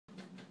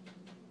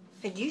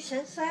Did you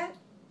sense that?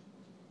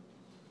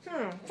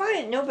 If I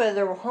didn't know better,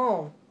 they were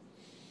home.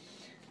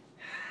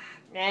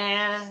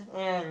 No,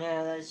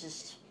 that's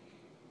just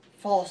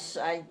false.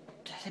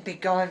 They've been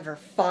gone for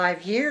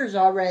 5 years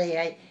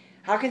already.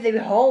 How could they be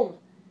home?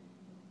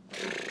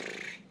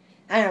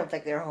 I don't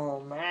think they're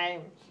home.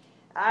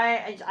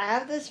 I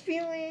have this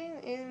feeling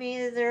in me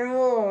that they're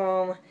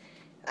home.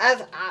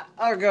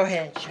 I'll go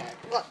ahead and check.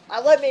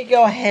 Let me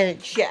go ahead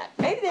and check.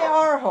 Maybe they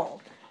are home.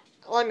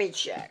 Let me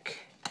check.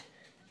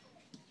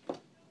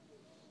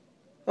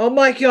 Oh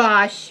my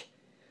gosh.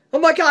 Oh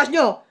my gosh,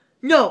 no.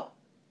 No,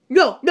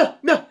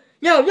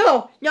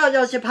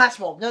 it's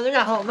impossible. No, they're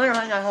not home. They're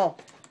not home.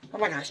 Oh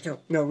my gosh,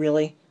 no,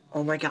 really?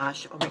 Oh my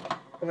gosh. Oh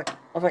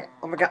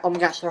my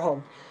gosh, they're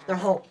home. They're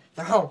home.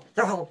 Oh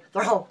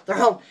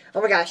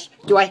my gosh.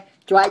 Do I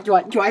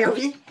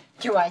open it?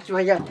 Do I?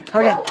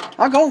 Okay,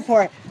 I'll go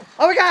for it.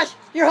 Oh my gosh,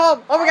 you're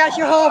home. Oh my gosh,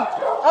 you're home.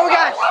 Oh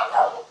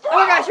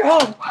my gosh, you're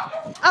home.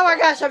 Oh my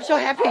gosh, I'm so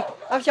happy.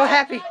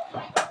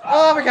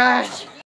 Oh my gosh.